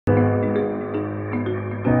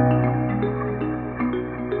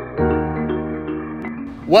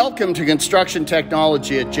Welcome to Construction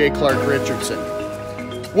Technology at Clarke Richardson.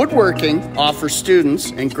 Woodworking offers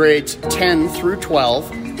students in grades 10 through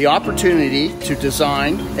 12 the opportunity to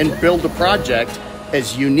design and build a project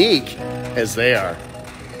as unique as they are.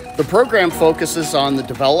 The program focuses on the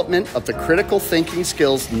development of the critical thinking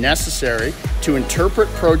skills necessary to interpret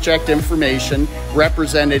project information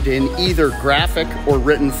represented in either graphic or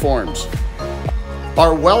written forms.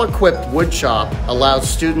 Our well-equipped wood shop allows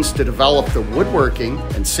students to develop the woodworking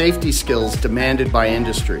and safety skills demanded by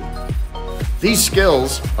industry. These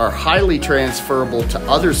skills are highly transferable to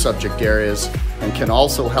other subject areas and can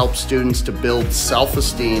also help students to build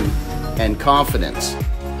self-esteem and confidence.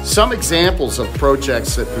 Some examples of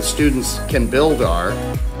projects that the students can build are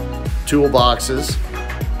toolboxes,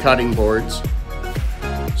 cutting boards,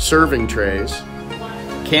 serving trays,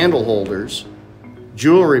 candle holders,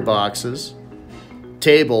 jewelry boxes,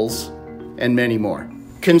 tables, and many more.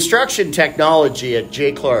 Construction Technology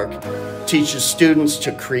at Clarke teaches students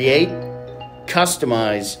to create,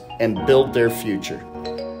 customize, and build their future.